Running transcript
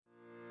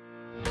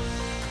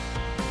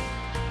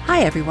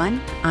Hi everyone,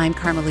 I'm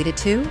Carmelita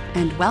Tu,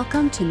 and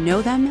welcome to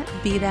Know Them,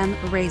 Be Them,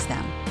 Raise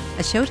Them,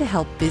 a show to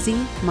help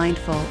busy,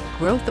 mindful,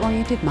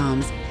 growth-oriented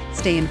moms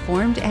stay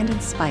informed and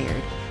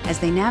inspired as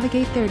they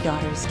navigate their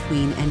daughters'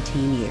 tween and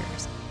teen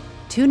years.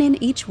 Tune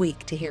in each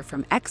week to hear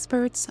from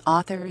experts,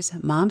 authors,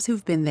 moms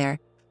who've been there,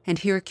 and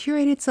hear a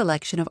curated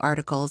selection of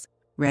articles,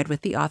 read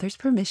with the author's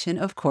permission,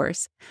 of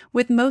course,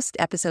 with most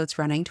episodes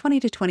running 20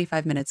 to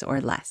 25 minutes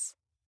or less.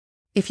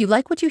 If you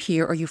like what you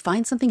hear or you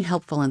find something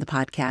helpful in the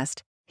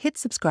podcast, hit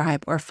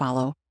subscribe or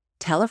follow,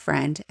 tell a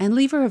friend, and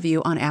leave a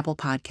review on Apple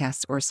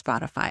Podcasts or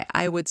Spotify.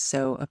 I would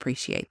so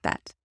appreciate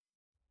that.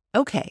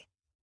 Okay,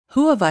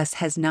 who of us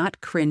has not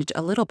cringed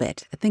a little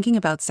bit thinking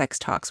about sex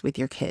talks with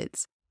your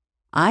kids?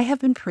 I have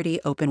been pretty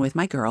open with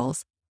my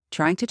girls,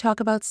 trying to talk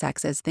about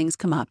sex as things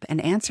come up and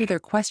answer their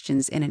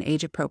questions in an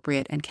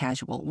age-appropriate and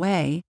casual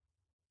way.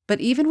 But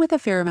even with a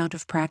fair amount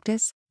of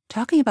practice,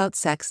 talking about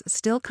sex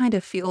still kind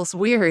of feels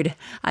weird.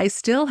 I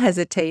still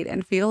hesitate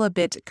and feel a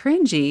bit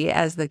cringy,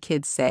 as the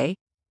kids say,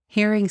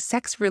 hearing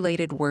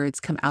sex-related words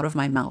come out of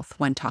my mouth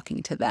when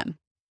talking to them.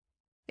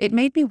 It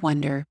made me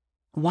wonder,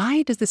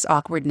 why does this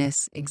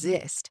awkwardness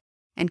exist?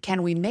 And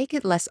can we make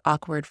it less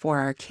awkward for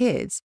our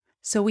kids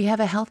so we have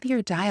a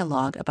healthier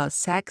dialogue about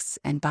sex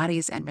and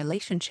bodies and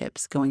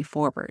relationships going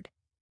forward?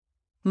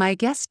 My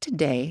guest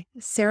today,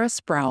 Sarah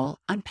Sproul,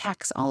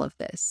 unpacks all of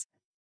this.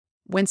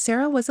 When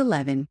Sarah was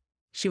 11,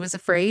 she was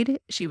afraid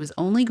she was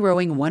only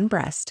growing one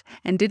breast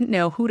and didn't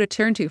know who to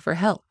turn to for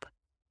help.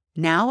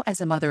 Now,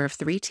 as a mother of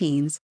 3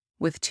 teens,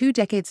 with 2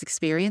 decades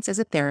experience as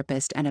a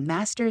therapist and a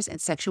master's in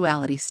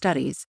sexuality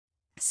studies,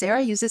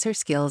 Sarah uses her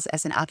skills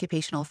as an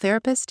occupational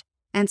therapist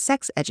and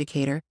sex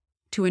educator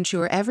to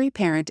ensure every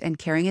parent and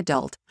caring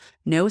adult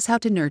knows how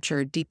to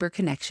nurture deeper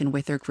connection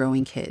with their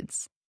growing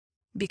kids.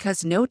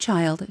 Because no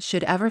child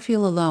should ever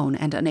feel alone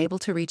and unable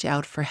to reach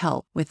out for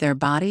help with their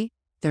body,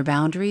 their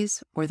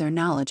boundaries, or their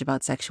knowledge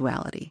about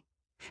sexuality.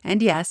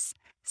 And yes,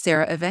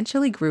 Sarah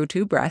eventually grew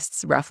 2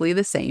 breasts roughly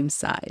the same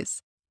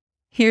size.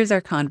 Here's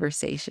our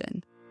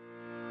conversation.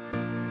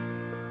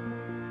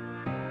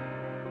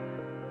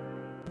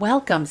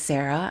 Welcome,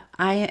 Sarah.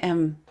 I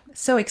am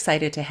so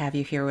excited to have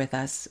you here with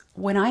us.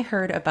 When I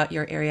heard about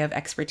your area of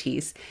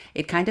expertise,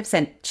 it kind of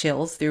sent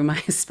chills through my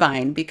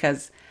spine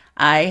because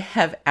I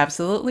have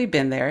absolutely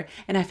been there,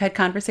 and I've had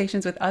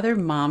conversations with other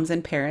moms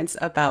and parents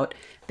about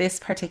this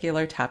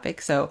particular topic.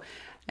 So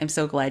I'm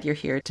so glad you're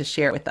here to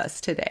share with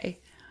us today.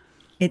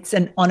 It's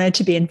an honor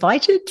to be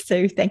invited.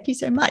 So thank you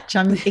so much.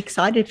 I'm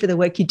excited for the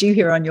work you do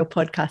here on your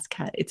podcast,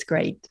 Kat. It's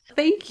great.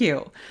 Thank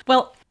you.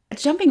 Well,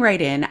 jumping right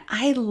in,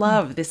 I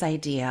love this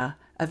idea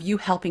of you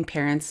helping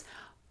parents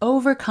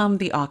overcome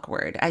the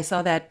awkward. I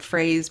saw that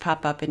phrase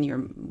pop up in your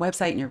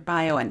website, in your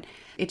bio, and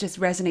it just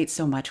resonates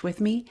so much with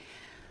me.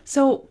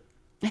 So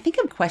I think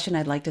a question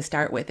I'd like to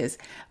start with is,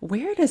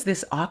 where does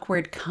this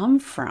awkward come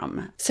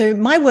from? So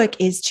my work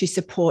is to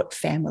support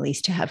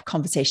families to have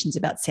conversations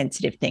about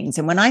sensitive things.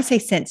 And when I say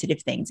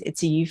sensitive things,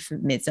 it's a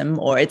euphemism,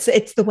 or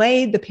it's the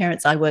way the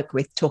parents I work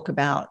with talk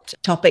about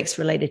topics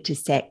related to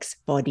sex,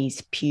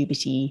 bodies,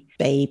 puberty,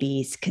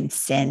 babies,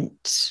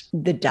 consent,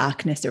 the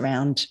darkness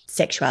around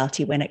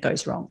sexuality when it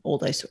goes wrong, all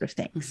those sort of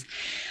things.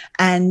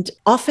 And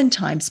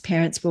oftentimes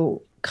parents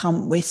will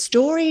come with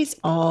stories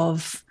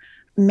of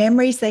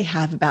memories they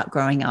have about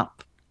growing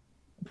up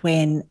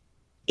when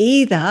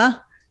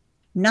either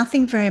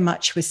nothing very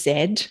much was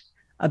said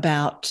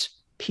about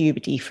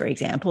puberty, for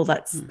example,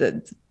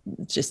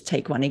 just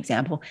take one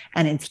example,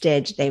 and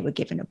instead they were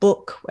given a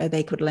book where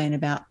they could learn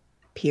about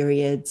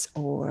periods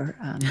or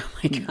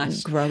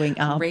growing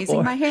up.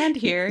 Raising my hand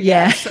here.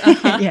 Yeah, yes.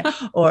 Uh-huh. yeah,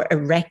 or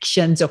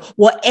erections or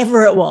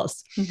whatever it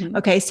was. Mm-hmm.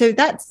 Okay, so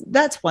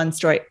that's one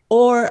story.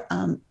 Or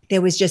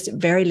there was just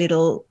very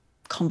little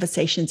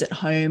conversations at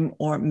home,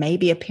 or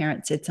maybe a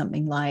parent said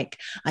something like,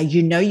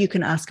 you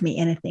can ask me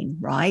anything,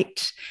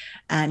 right?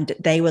 And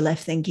they were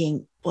left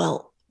thinking,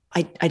 well,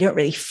 I don't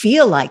really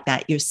feel like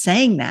that. You're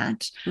saying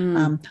that.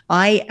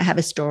 I have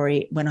a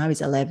story. When I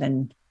was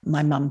 11,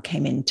 my mum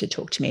came in to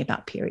talk to me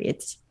about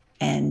periods,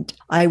 and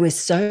I was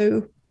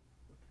so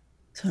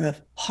sort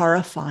of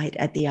horrified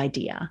at the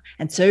idea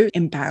and so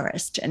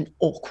embarrassed and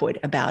awkward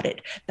about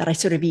it that I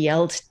sort of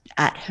yelled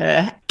at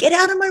her, get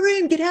out of my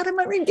room, get out,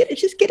 like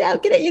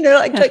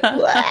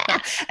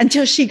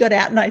until she got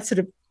out, and I sort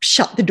of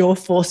shut the door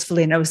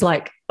forcefully, and I was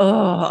like,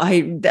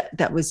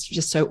 that was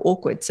just so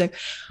awkward. So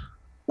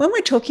when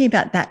we're talking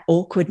about that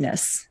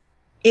awkwardness,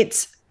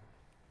 it's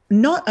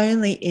not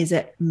only is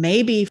it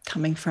maybe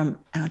coming from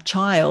our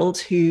child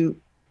who,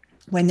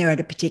 when they're at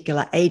a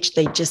particular age,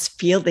 they just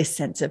feel this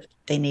sense of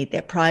they need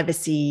their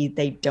privacy.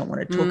 They don't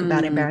want to talk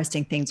about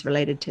embarrassing things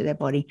related to their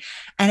body.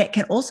 And it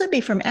can also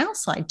be from our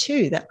side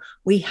too, that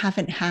we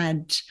haven't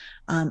had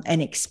an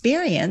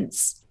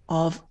experience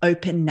of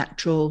open,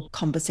 natural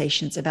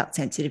conversations about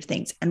sensitive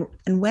things. And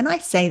when I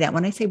say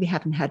we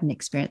haven't had an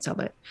experience of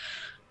it,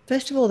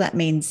 first of all, that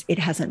means it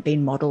hasn't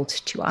been modeled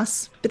to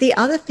us. But the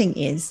other thing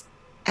is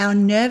our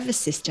nervous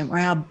system or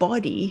our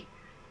body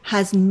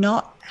has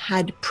not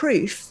had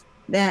proof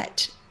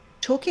that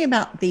talking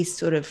about these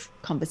sort of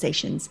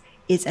conversations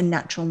is a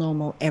natural,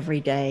 normal,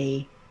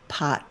 everyday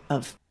part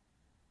of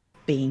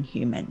being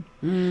human.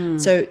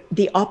 So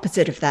the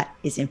opposite of that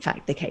is in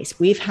fact the case.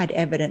 We've had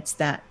evidence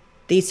that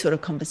these sort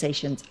of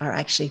conversations are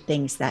actually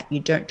things that you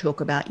don't talk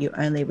about, you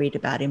only read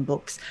about in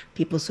books.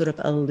 People sort of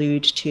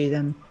allude to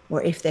them,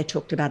 or if they're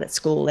talked about at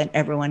school, then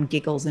everyone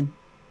giggles and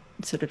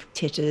sort of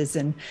titters,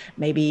 and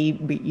maybe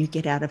you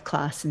get out of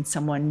class and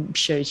someone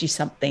shows you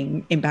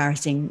something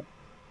embarrassing,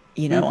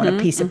 on a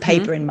piece of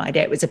paper. In my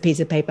day, it was a piece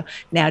of paper.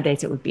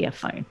 Nowadays, it would be a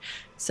phone.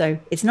 So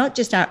it's not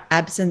just our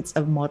absence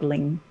of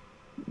modeling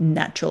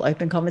natural,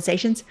 open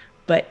conversations,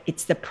 but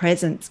it's the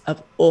presence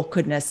of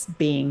awkwardness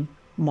being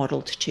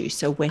modeled too.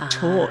 So we're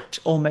taught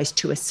almost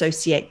to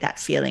associate that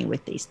feeling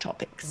with these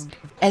topics.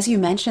 As you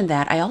mentioned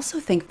that, I also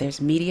think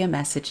there's media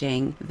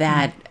messaging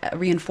that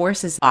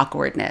reinforces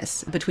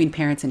awkwardness between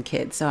parents and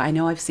kids. So I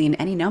know I've seen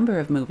any number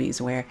of movies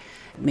where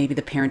maybe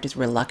the parent is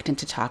reluctant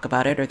to talk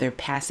about it, or they're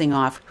passing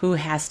off who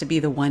has to be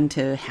the one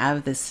to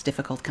have this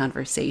difficult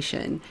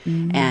conversation.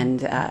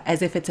 And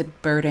as if it's a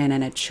burden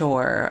and a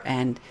chore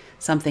and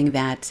something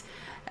that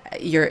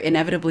you're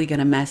inevitably going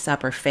to mess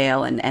up or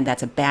fail, and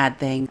that's a bad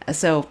thing.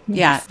 So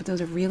yeah,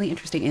 those are really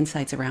interesting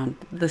insights around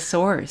the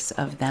source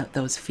of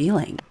those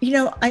feelings.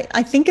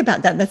 I think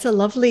about that. That's a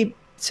lovely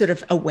sort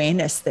of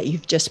awareness that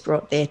you've just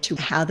brought there to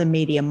how the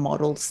media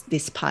models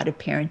this part of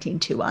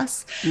parenting to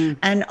us.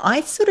 And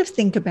I sort of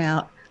think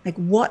about like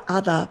what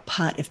other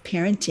part of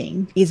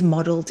parenting is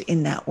modeled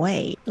in that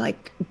way,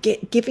 like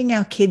giving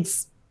our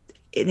kids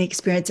an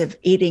experience of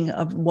eating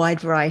a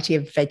wide variety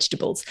of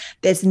vegetables.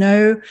 There's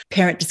no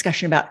parent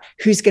discussion about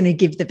who's going to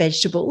give the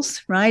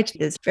vegetables, right?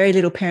 There's very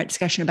little parent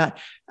discussion about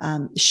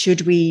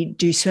should we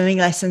do swimming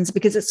lessons,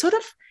 because it's sort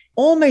of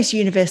almost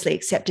universally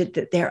accepted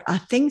that there are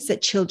things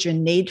that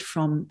children need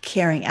from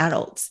caring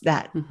adults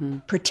that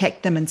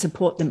protect them and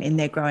support them in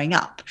their growing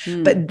up.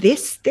 But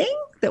this thing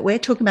that we're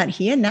talking about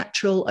here,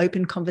 natural,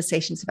 open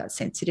conversations about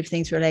sensitive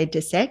things related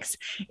to sex,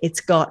 it's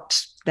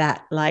got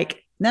that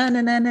like, no,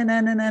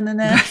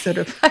 sort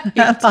of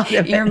part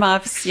of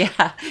earmuffs.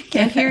 Yeah,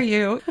 can't hear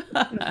you.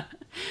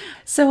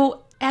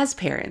 So as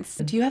parents,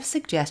 do you have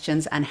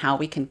suggestions on how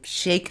we can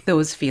shake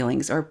those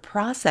feelings or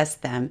process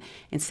them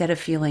instead of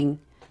feeling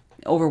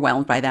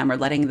overwhelmed by them or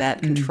letting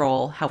that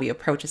control how we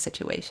approach a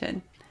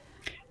situation?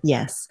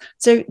 Yes.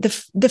 So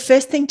the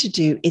first thing to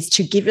do is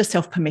to give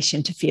yourself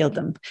permission to feel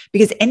them,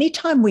 because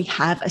anytime we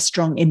have a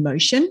strong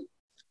emotion,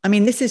 I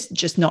mean, this is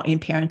just not in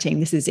parenting,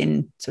 this is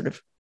in sort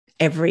of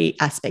every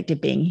aspect of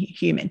being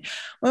human.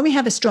 When we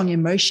have a strong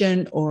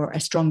emotion or a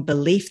strong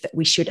belief that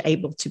we should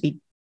able to be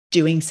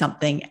doing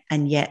something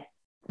and yet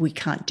we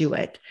can't do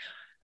it,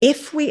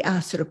 if we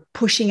are sort of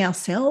pushing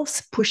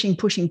ourselves, pushing,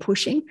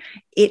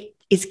 it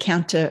is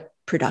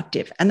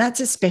counterproductive. And that's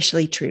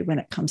especially true when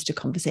it comes to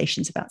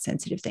conversations about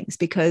sensitive things,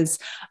 because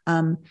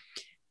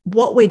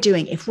what we're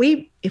doing, if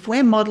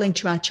we're modeling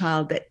to our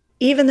child that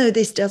even though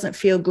this doesn't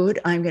feel good,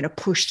 I'm going to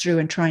push through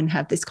and try and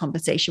have this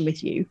conversation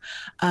with you,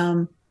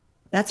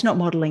 that's not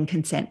modeling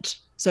consent.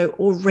 So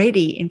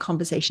already in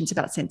conversations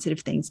about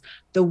sensitive things,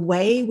 the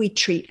way we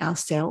treat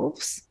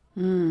ourselves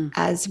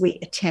as we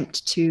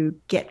attempt to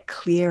get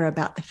clear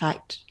about the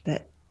fact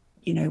that,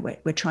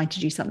 we're trying to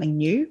do something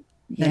new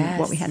than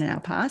what we had in our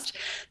past,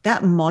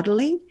 that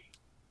modeling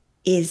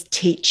is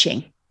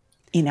teaching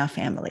in our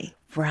family.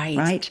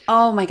 Right.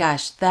 Oh my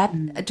gosh,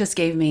 that just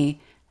gave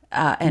me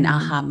an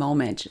aha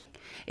moment.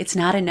 It's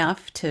not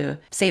enough to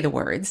say the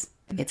words.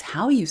 It's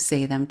how you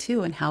say them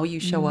too, and how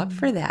you show up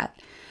for that.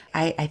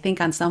 I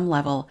think on some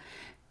level,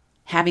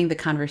 having the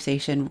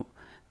conversation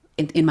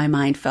in my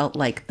mind felt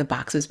like the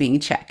box was being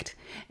checked.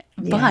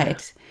 Yeah.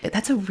 But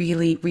that's a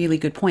really, really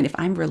good point. If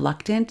I'm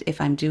reluctant,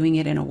 if I'm doing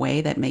it in a way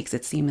that makes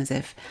it seem as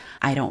if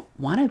I don't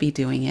want to be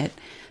doing it,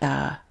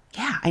 I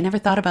never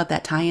thought about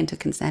that tie into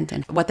consent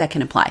and what that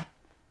can imply.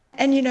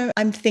 And,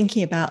 I'm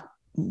thinking about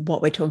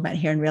what we're talking about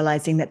here and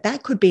realizing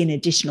that could be an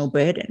additional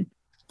burden.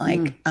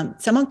 Like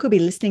someone could be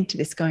listening to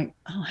this going,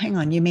 oh, hang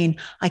on, you mean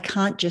I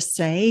can't just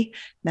say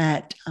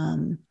that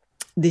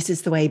this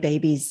is the way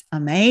babies are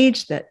made,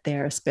 that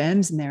there are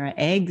sperms and there are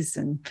eggs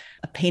and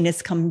a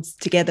penis comes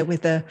together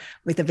with a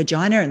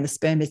vagina and the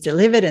sperm is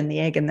delivered and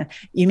the egg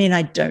you mean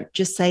I don't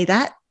just say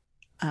that?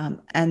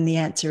 And the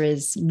answer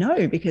is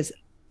no, because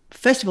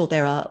first of all,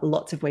 there are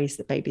lots of ways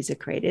that babies are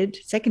created.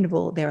 Second of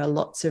all, there are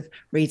lots of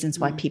reasons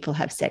why people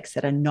have sex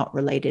that are not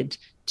related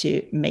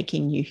to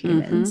making new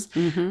humans.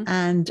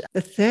 And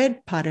the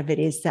third part of it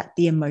is that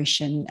the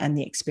emotion and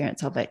the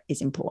experience of it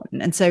is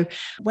important. And so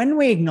when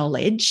we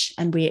acknowledge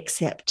and we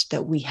accept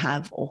that we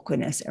have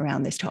awkwardness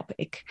around this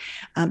topic,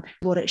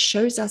 what it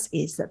shows us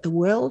is that the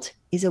world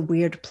is a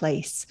weird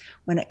place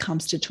when it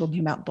comes to talking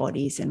about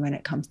bodies and when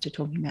it comes to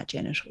talking about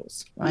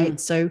genitals, right?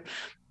 So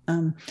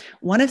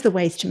one of the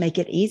ways to make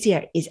it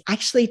easier is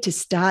actually to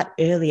start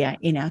earlier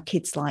in our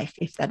kids' life,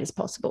 if that is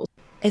possible.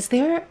 Is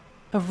there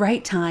a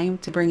right time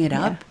to bring it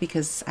up?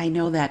 Because I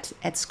know that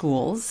at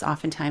schools,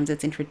 oftentimes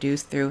it's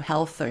introduced through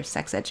health or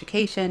sex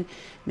education,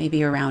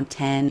 maybe around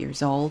 10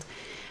 years old.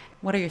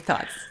 What are your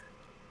thoughts?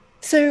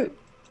 So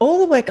all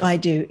the work I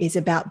do is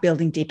about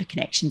building deeper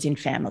connections in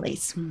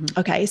families.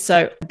 Okay,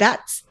 so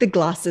that's the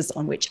glasses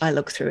on which I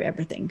look through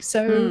everything.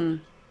 So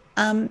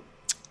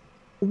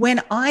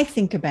when I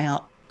think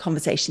about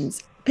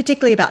conversations,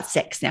 particularly about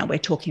sex now, we're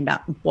talking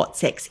about what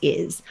sex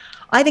is.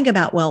 I think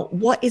about, well,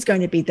 what is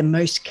going to be the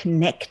most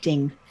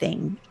connecting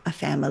thing a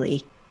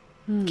family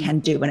can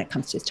do when it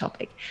comes to this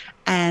topic?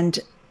 And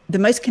the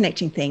most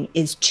connecting thing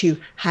is to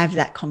have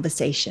that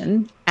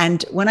conversation.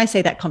 And when I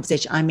say that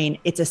conversation, I mean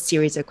it's a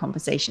series of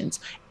conversations.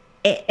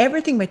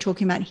 Everything we're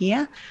talking about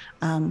here,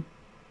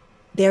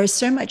 there is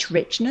so much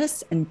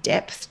richness and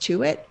depth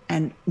to it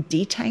and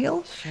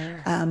detail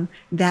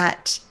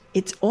that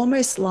it's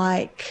almost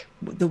like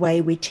the way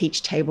we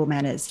teach table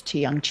manners to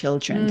young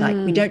children. Like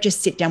we don't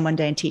just sit down one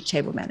day and teach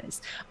table manners.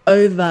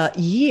 Over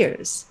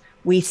years,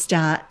 we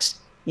start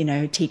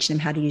teaching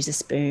them how to use a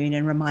spoon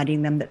and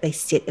reminding them that they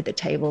sit at the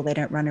table, they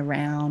don't run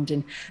around,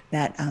 and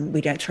that we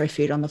don't throw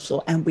food on the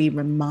floor. And we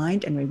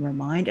remind and we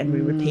remind and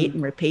we repeat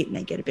and repeat, and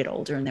they get a bit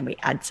older, and then we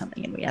add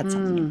something and we add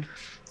something in.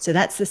 So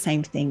that's the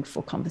same thing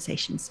for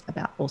conversations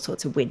about all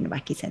sorts of weird and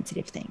wacky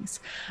sensitive things.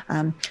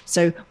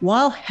 So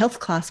while health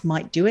class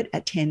might do it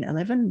at 10,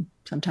 11,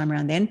 sometime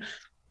around then,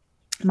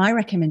 my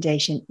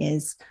recommendation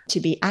is to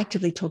be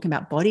actively talking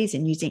about bodies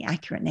and using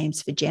accurate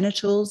names for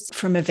genitals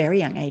from a very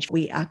young age.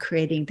 We are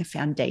creating the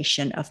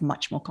foundation of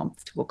much more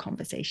comfortable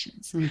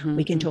conversations.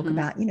 We can talk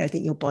about,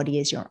 that your body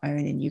is your own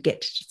and you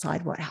get to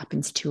decide what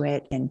happens to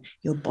it. And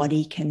your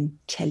body can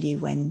tell you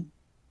when,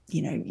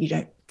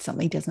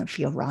 something doesn't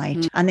feel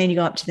right. And then you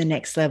go up to the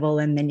next level,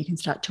 and then you can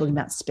start talking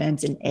about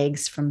sperms and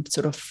eggs from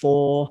sort of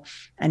 4,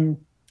 and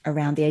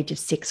around the age of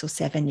 6 or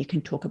 7, you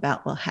can talk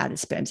about, well, how do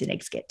sperms and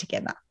eggs get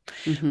together?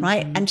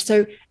 Right.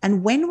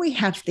 And when we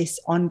have this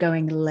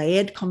ongoing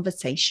layered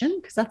conversation,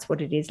 because that's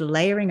what it is,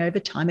 layering over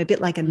time, a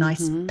bit like a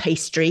nice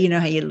pastry,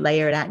 how you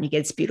layer it out and you get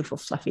this beautiful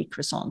fluffy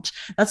croissant.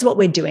 That's what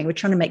we're doing. We're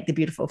trying to make the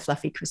beautiful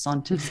fluffy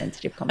croissant of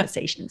sensitive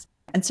conversations.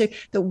 And so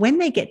that when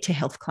they get to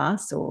health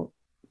class or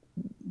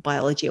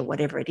biology or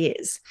whatever it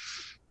is,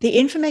 the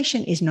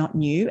information is not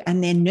new,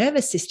 and their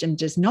nervous system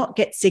does not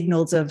get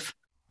signals of,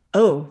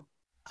 oh,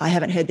 I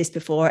haven't heard this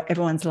before,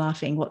 everyone's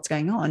laughing, what's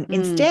going on?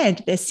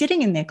 Instead, they're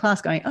sitting in their class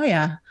going, oh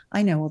yeah,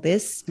 I know all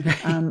this.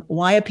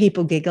 Why are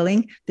people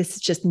giggling? This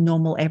is just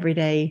normal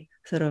everyday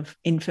sort of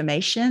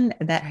information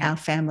that our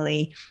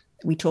family,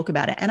 we talk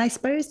about it. And I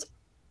suppose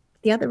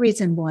the other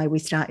reason why we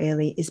start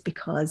early is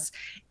because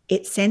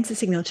it sends a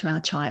signal to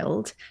our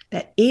child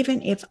that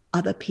even if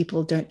other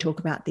people don't talk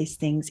about these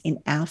things in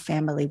our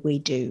family, we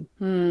do.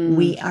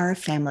 We are a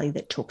family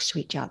that talks to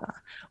each other.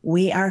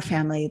 We are a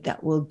family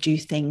that will do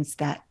things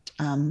that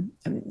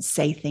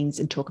say things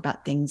and talk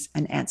about things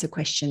and answer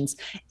questions,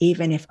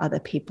 even if other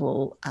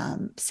people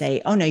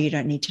say, oh, no, you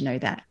don't need to know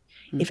that.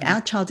 If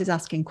our child is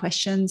asking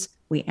questions,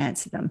 we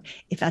answer them.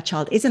 If our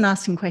child isn't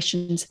asking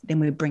questions, then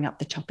we bring up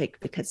the topic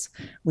because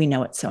we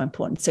know it's so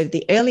important. So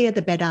the earlier,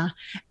 the better.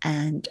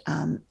 And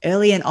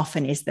early and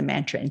often is the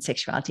mantra in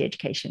sexuality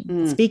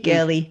education. Speak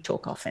early,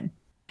 talk often.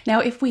 Now,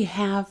 if we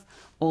have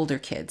older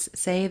kids,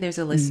 say there's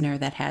a listener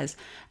that has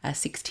a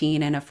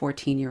 16 and a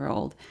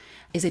 14-year-old,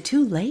 is it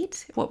too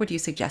late? What would you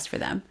suggest for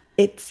them?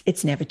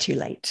 It's never too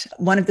late.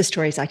 One of the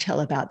stories I tell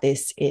about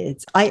this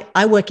is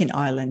I work in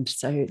Ireland.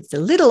 So it's a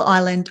little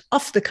island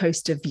off the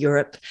coast of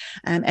Europe.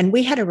 And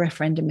we had a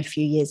referendum a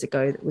few years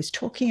ago that was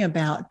talking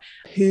about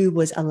who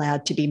was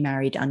allowed to be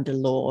married under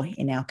law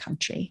in our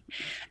country.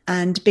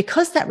 And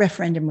because that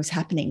referendum was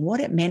happening,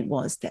 what it meant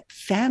was that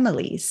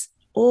families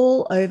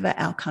all over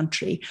our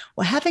country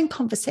were having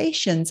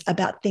conversations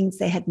about things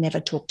they had never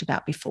talked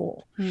about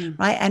before,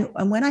 right?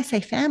 And when I say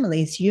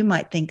families, you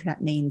might think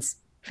that means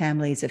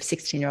families of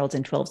 16-year-olds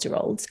and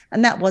 12-year-olds,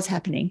 and that was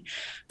happening.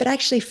 But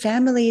actually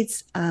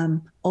families,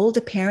 older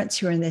parents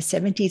who are in their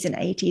 70s and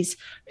 80s,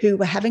 who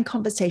were having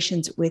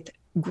conversations with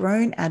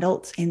grown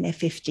adults in their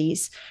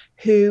 50s,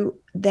 who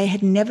they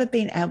had never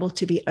been able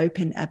to be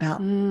open about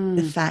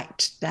the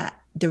fact that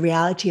the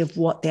reality of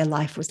what their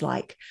life was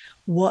like,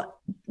 what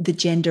the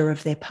gender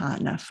of their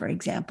partner, for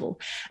example.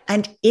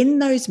 And in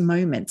those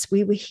moments,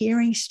 we were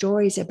hearing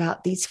stories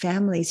about these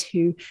families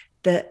who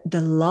the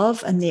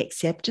love and the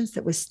acceptance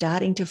that was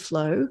starting to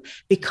flow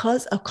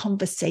because a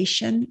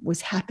conversation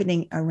was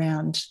happening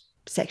around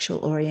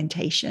sexual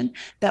orientation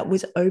that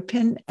was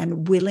open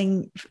and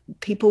willing,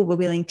 people were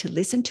willing to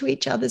listen to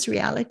each other's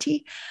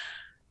reality.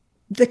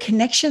 The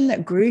connection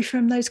that grew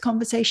from those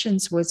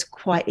conversations was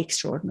quite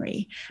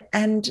extraordinary.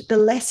 And the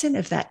lesson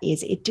of that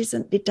is it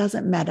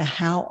doesn't matter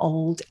how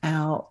old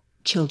our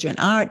children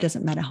are, it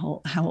doesn't matter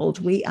how old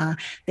we are,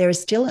 there is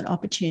still an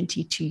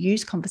opportunity to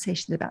use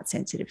conversations about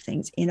sensitive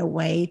things in a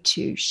way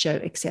to show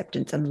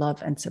acceptance and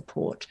love and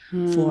support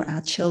for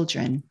our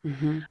children,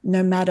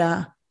 no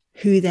matter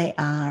who they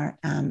are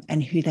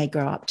and who they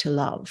grow up to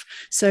love.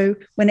 So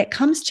when it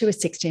comes to a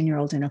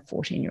 16-year-old and a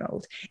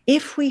 14-year-old,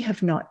 if we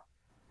have not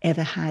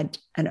ever had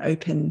an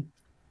open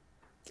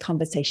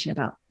conversation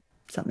about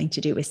something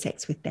to do with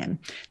sex with them,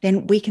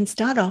 then we can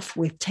start off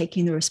with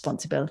taking the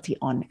responsibility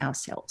on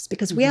ourselves,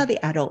 because we are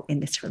the adult in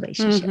this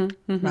relationship,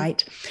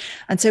 right?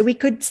 And so we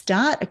could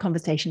start a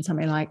conversation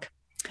something like,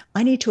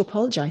 I need to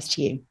apologize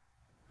to you.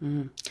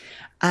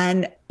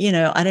 And,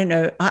 I don't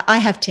know, I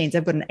have teens.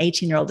 I've got an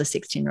 18-year-old, a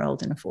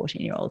 16-year-old, and a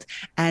 14-year-old.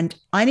 And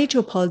I need to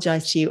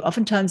apologize to you.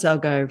 Oftentimes I'll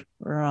go,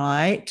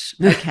 right,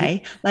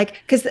 okay.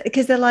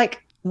 Because they're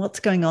like, what's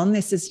going on?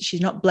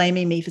 She's not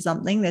blaming me for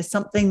something. There's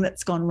something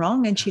that's gone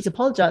wrong and she's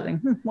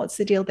apologizing. What's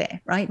the deal there,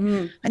 right?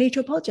 I need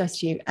to apologize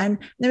to you. And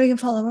then we can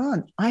follow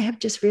on. I have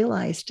just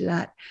realized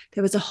that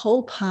there was a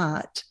whole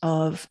part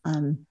of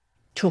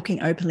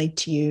talking openly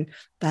to you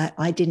that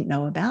I didn't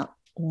know about,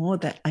 or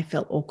that I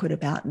felt awkward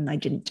about and I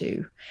didn't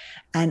do.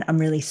 And I'm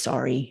really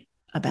sorry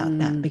about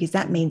that, because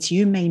that means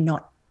you may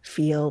not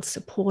feel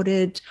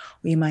supported,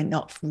 or you might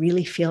not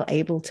really feel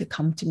able to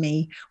come to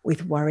me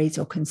with worries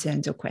or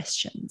concerns or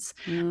questions.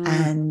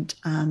 And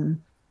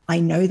I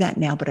know that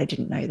now, but I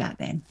didn't know that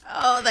then.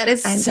 Oh, that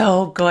is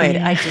so good.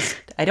 Yeah.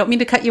 I don't mean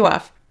to cut you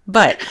off,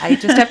 but I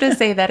just have to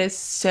say that is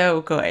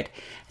so good.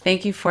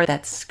 Thank you for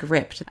that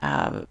script.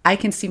 I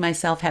can see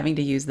myself having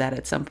to use that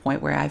at some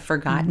point where I've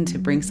forgotten to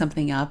bring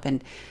something up,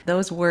 and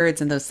those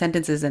words and those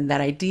sentences and that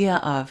idea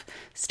of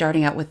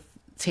starting out with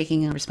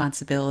taking a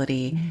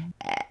responsibility.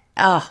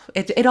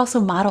 It also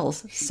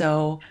models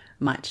so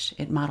much.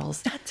 It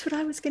models. That's what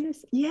I was going to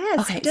say. Yes.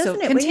 Okay, so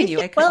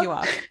continue. I cut you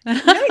off.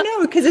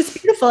 No, because it's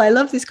beautiful. I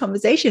love this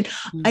conversation.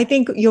 I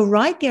think you're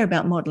right there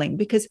about modeling,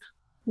 because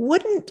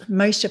wouldn't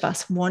most of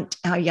us want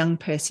our young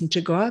person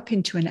to grow up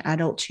into an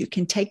adult who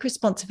can take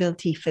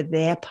responsibility for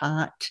their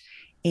part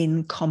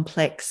in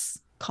complex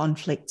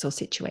conflicts or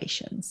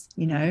situations?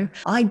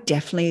 I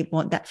definitely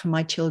want that for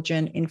my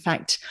children. In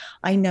fact,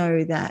 I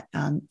know that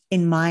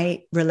in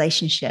my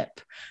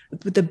relationship,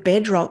 the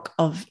bedrock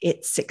of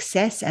its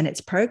success and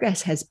its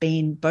progress has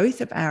been both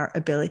of our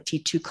ability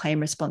to claim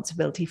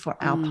responsibility for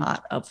our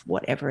part of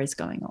whatever is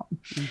going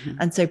on.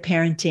 And so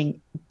parenting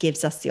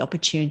gives us the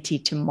opportunity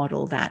to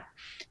model that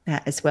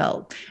as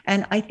well.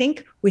 And I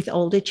think with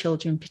older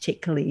children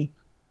particularly,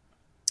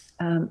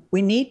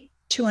 we need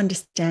to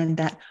understand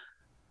that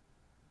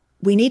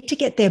we need to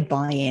get their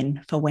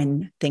buy-in for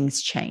when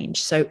things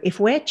change. So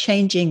if we're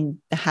changing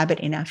the habit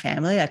in our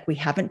family, like we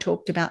haven't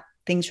talked about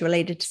things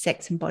related to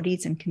sex and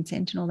bodies and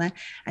consent and all that,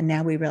 and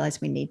now we realize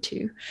we need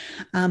to,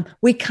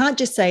 we can't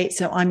just say,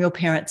 so I'm your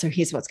parent, so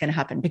here's what's going to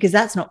happen, because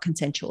that's not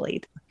consensual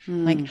either.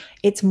 Like,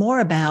 it's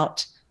more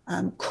about,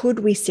 could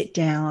we sit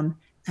down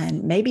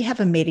and maybe have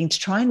a meeting to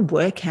try and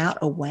work out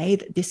a way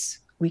that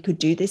we could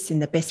do this in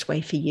the best way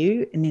for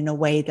you, and in a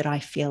way that I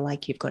feel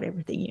like you've got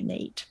everything you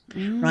need,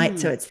 right?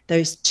 So it's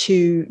those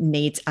two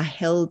needs are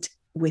held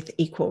with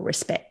equal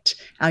respect.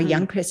 Our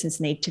young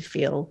person's need to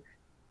feel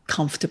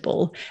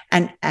comfortable,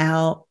 and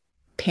our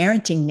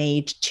parenting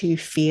need to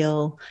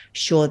feel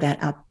sure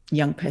that our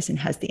young person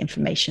has the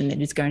information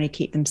that is going to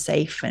keep them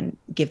safe and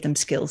give them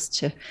skills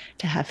to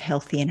have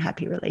healthy and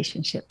happy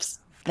relationships.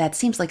 That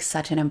seems like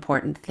such an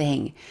important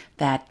thing,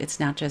 that it's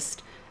not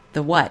just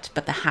the what,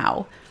 but the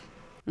how.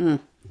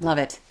 Love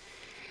it.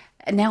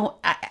 Now,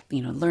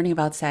 learning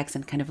about sex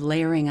and kind of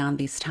layering on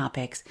these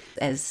topics,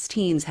 as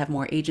teens have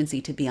more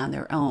agency to be on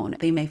their own,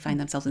 they may find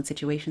themselves in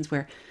situations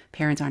where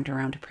parents aren't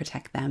around to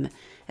protect them,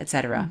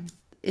 etc.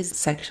 Is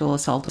sexual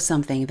assault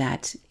something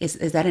that is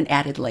that an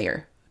added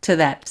layer to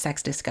that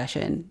sex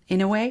discussion in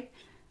a way?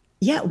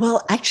 Yeah,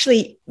 well,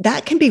 actually,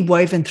 that can be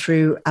woven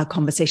through our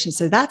conversation.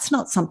 So that's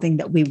not something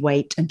that we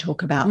wait and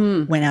talk about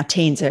when our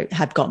teens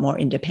have got more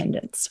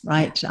independence,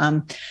 right?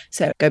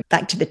 So go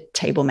back to the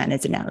table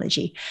manners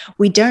analogy.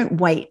 We don't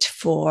wait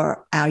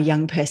for our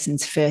young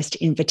person's first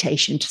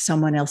invitation to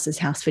someone else's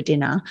house for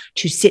dinner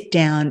to sit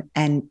down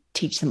and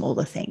teach them all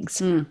the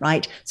things,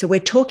 right? So we're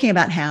talking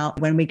about how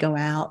when we go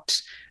out,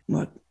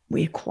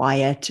 we're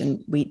quiet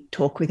and we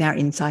talk with our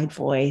inside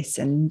voice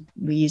and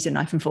we use a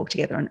knife and fork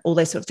together and all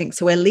those sort of things.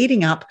 So we're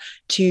leading up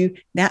to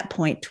that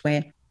point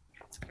where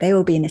they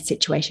will be in a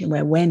situation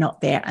where we're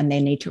not there and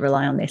they need to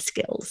rely on their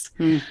skills.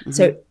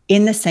 So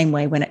in the same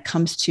way, when it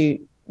comes to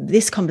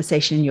this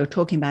conversation, you're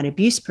talking about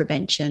abuse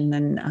prevention,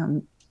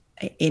 and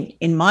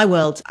in my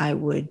world, I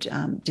would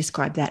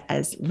describe that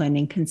as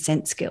learning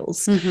consent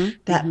skills,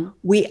 that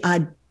we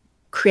are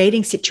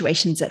creating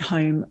situations at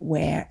home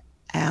where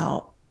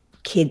our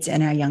kids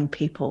and our young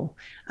people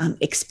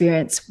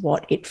experience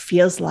what it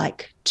feels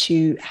like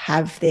to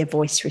have their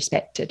voice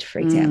respected, for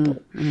example.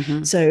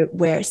 So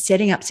we're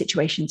setting up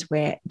situations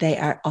where they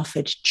are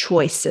offered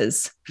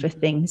choices for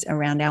things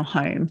around our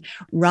home,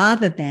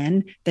 rather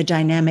than the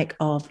dynamic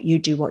of you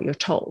do what you're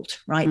told,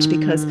 right?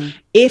 Because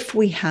if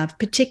we have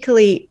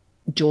particularly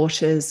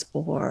daughters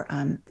or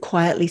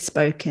quietly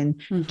spoken,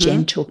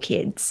 gentle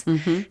kids,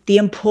 the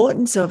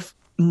importance of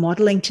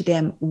modeling to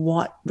them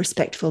what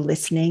respectful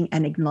listening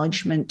and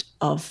acknowledgement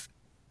of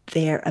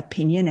their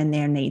opinion and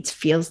their needs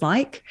feels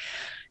like,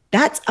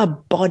 that's a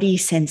body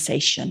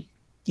sensation,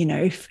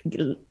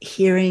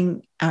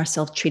 hearing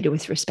ourselves treated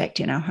with respect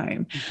in our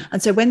home.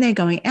 And so when they're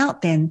going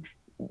out, then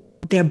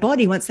their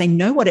body, once they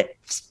know what it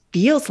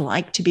feels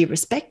like to be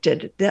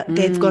respected.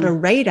 They've got a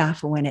radar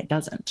for when it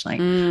doesn't. Like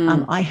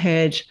I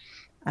heard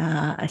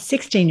a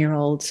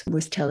 16-year-old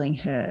was telling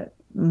her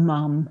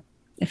mum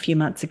a few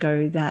months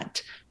ago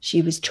that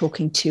she was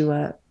talking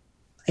to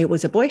it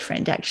was a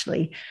boyfriend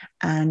actually,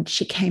 and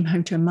she came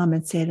home to her mum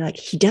and said, like,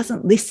 he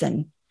doesn't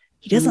listen.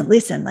 He doesn't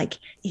listen. Like,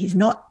 he's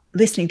not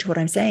listening to what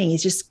I'm saying.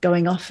 He's just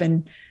going off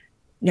and,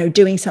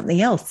 doing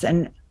something else.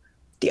 And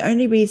the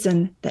only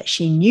reason that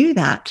she knew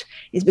that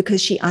is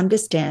because she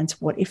understands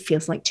what it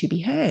feels like to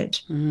be heard,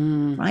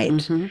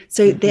 right?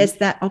 So there's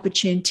that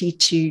opportunity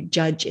to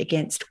judge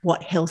against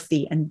what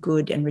healthy and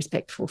good and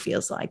respectful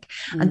feels like.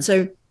 And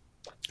so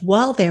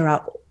while there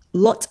are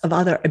lots of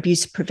other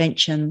abuse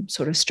prevention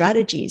sort of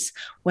strategies,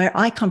 where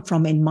I come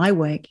from in my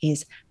work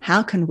is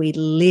how can we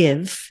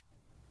live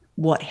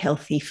what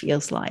healthy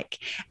feels like?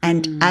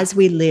 And as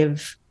we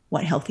live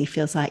what healthy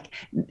feels like,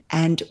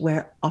 and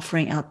we're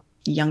offering our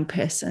young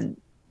person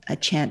a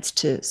chance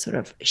to sort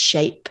of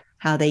shape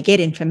how they get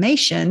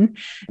information,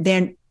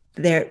 then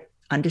they're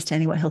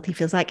understanding what healthy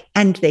feels like,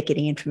 and they're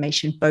getting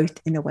information both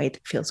in a way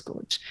that feels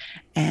good.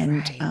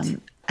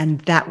 And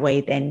that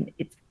way then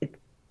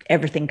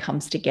everything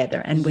comes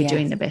together, and we're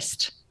doing the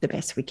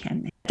best we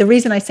can. The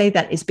reason I say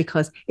that is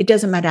because it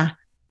doesn't matter,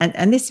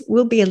 and this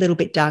will be a little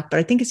bit dark, but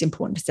I think it's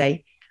important to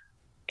say,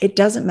 it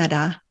doesn't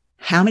matter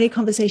how many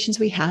conversations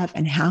we have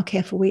and how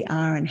careful we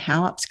are and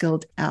how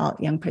upskilled our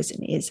young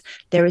person is,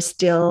 there is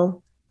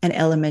still an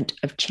element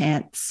of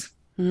chance,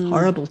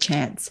 horrible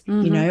chance,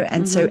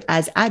 and so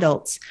as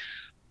adults,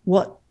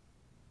 what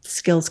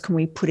skills can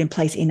we put in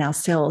place in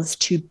ourselves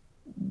to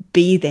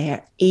be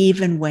there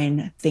even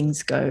when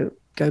things go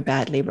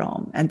badly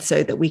wrong, and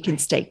so that we can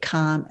stay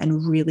calm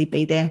and really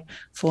be there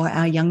for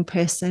our young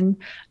person,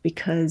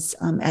 because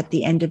at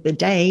the end of the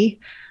day,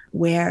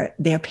 we're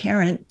their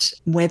parent,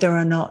 whether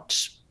or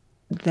not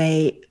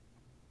they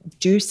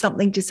do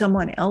something to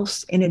someone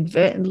else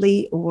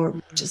inadvertently, or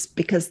just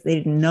because they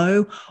didn't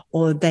know,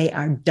 or they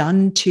are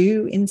done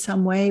to in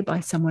some way by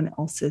someone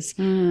else's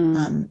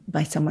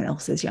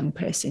young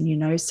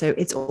person, so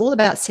it's all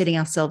about setting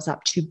ourselves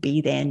up to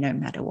be there no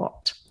matter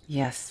what.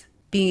 Yes,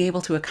 being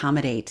able to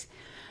accommodate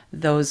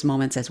those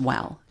moments as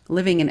well,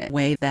 living in a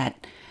way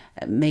that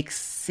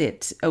makes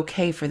it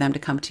okay for them to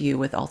come to you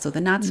with also the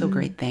not so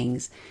great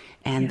things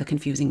and the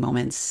confusing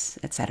moments,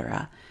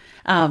 etc.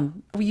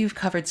 You've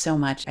covered so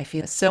much. I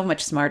feel so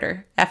much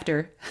smarter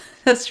after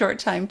a short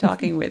time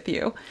talking with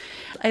you.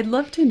 I'd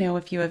love to know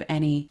if you have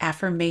any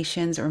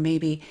affirmations or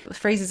maybe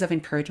phrases of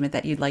encouragement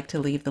that you'd like to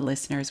leave the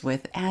listeners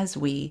with as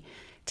we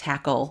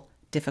tackle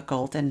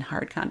difficult and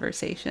hard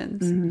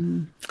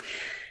conversations.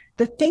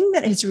 The thing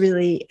that has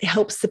really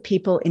helps the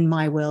people in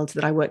my world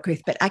that I work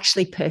with, but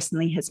actually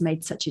personally has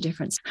made such a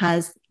difference,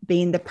 has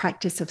been the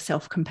practice of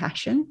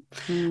self-compassion.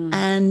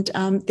 And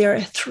there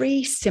are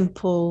 3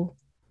 simple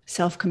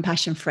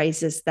self-compassion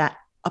phrases that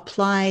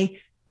apply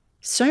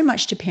so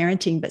much to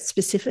parenting, but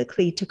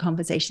specifically to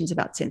conversations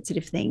about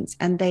sensitive things.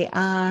 And they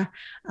are,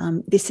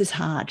 this is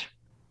hard.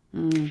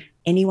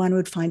 Anyone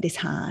would find this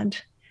hard,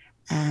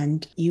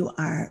 and you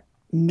are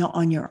not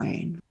on your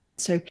own.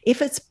 So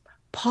if it's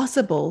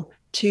possible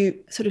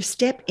to sort of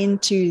step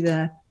into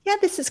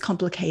this is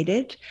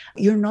complicated.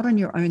 You're not on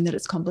your own that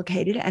it's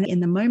complicated. And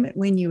in the moment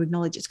when you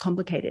acknowledge it's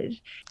complicated,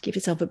 give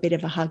yourself a bit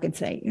of a hug and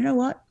say, you know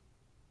what?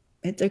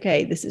 It's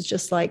okay. This is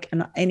just like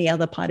any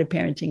other part of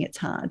parenting. It's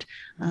hard.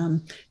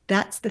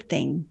 That's the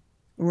thing,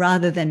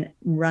 rather than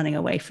running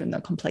away from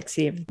the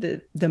complexity of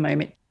the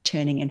moment,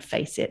 turning and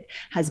face it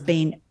has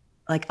been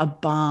like a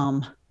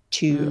balm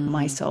to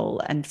my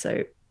soul. And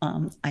so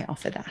I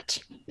offer that.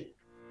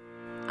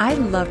 I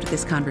loved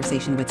this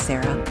conversation with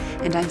Sarah,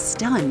 and I'm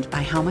stunned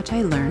by how much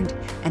I learned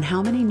and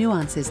how many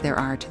nuances there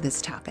are to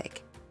this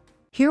topic.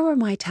 Here were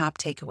my top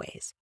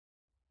takeaways.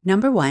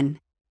 Number 1,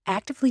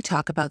 actively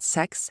talk about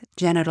sex,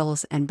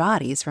 genitals, and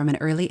bodies from an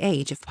early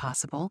age if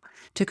possible,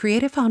 to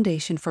create a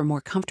foundation for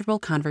more comfortable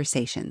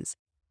conversations.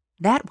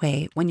 That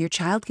way, when your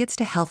child gets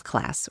to health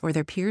class or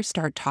their peers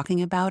start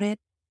talking about it,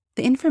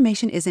 the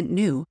information isn't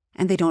new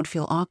and they don't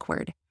feel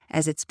awkward,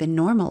 as it's been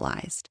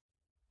normalized.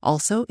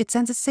 Also, it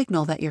sends a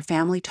signal that your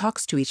family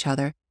talks to each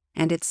other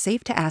and it's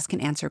safe to ask and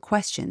answer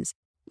questions,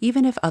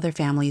 even if other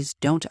families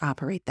don't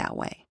operate that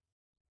way.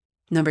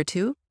 Number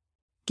 2,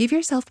 give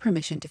yourself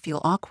permission to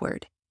feel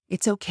awkward.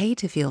 It's okay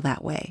to feel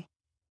that way.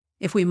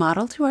 If we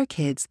model to our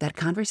kids that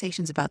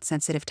conversations about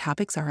sensitive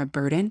topics are a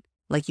burden,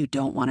 like you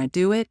don't want to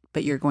do it,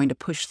 but you're going to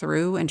push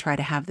through and try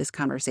to have this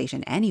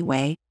conversation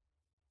anyway,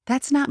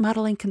 that's not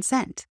modeling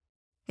consent.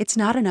 It's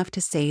not enough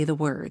to say the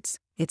words.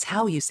 It's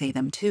how you say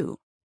them too.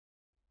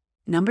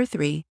 Number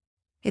 3,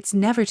 it's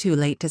never too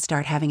late to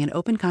start having an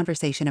open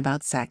conversation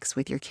about sex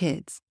with your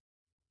kids.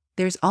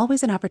 There's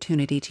always an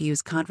opportunity to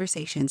use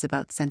conversations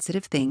about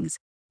sensitive things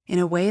in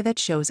a way that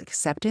shows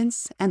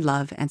acceptance and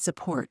love and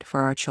support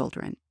for our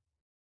children.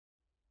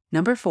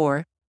 Number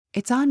 4,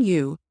 it's on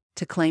you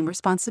to claim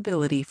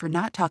responsibility for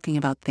not talking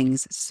about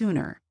things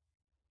sooner.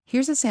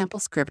 Here's a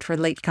sample script for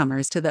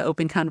latecomers to the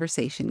open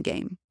conversation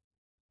game.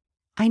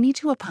 I need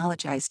to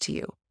apologize to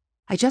you.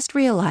 I just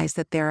realized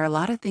that there are a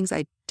lot of things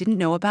I didn't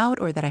know about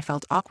or that I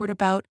felt awkward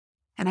about,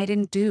 and I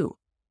didn't do.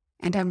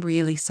 And I'm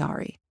really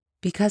sorry,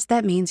 because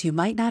that means you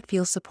might not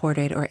feel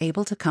supported or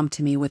able to come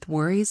to me with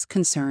worries,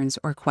 concerns,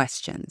 or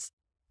questions.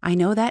 I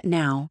know that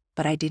now,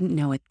 but I didn't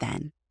know it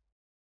then.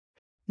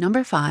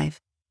 Number 5,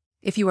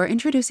 if you are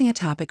introducing a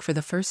topic for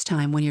the first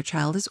time when your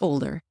child is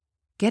older,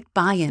 get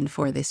buy-in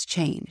for this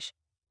change.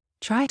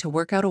 Try to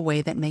work out a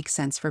way that makes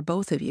sense for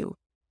both of you,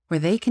 where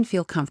they can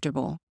feel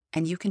comfortable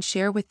and you can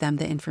share with them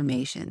the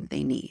information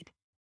they need.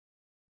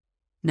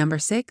 Number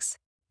 6,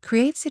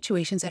 create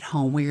situations at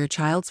home where your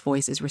child's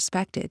voice is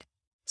respected,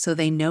 so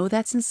they know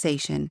that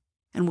sensation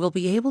and will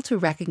be able to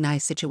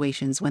recognize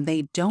situations when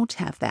they don't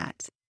have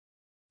that.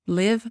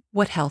 Live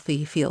what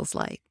healthy feels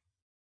like.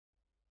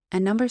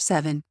 And number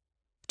 7,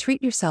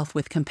 treat yourself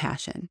with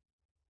compassion.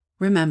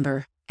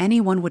 Remember,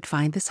 anyone would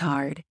find this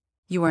hard.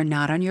 You are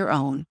not on your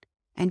own,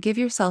 and give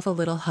yourself a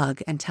little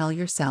hug and tell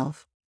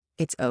yourself,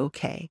 it's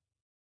okay.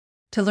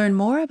 To learn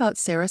more about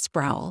Sarah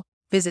Sproul,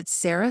 visit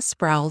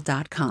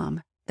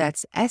sarahsproul.com.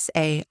 That's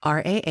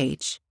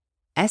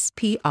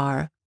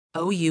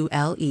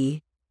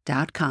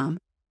SarahSproule.com,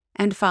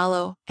 and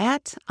follow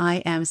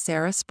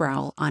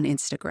 @IamSarahSproul on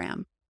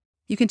Instagram.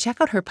 You can check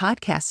out her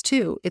podcast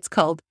too. It's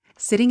called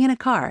Sitting in a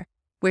Car,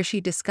 where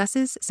she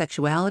discusses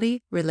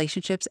sexuality,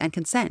 relationships, and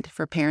consent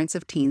for parents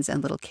of teens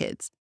and little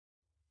kids.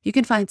 You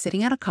can find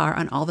Sitting in a Car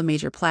on all the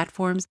major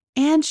platforms,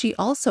 and she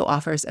also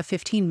offers a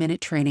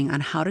 15-minute training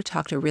on how to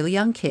talk to really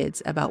young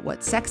kids about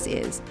what sex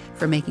is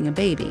for making a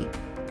baby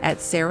at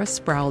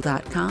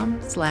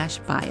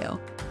sarahsproul.com/bio.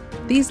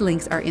 These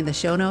links are in the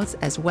show notes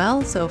as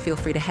well, so feel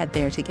free to head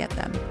there to get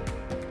them.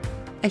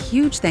 A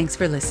huge thanks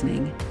for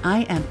listening.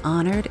 I am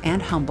honored and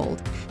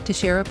humbled to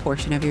share a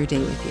portion of your day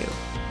with you.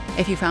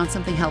 If you found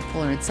something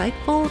helpful or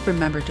insightful,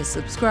 remember to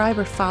subscribe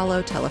or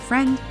follow, tell a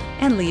friend,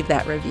 and leave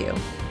that review.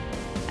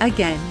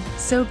 Again,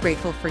 so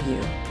grateful for you.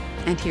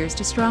 And here's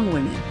to strong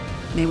women.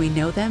 May we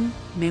know them,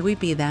 may we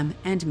be them,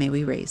 and may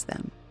we raise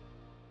them.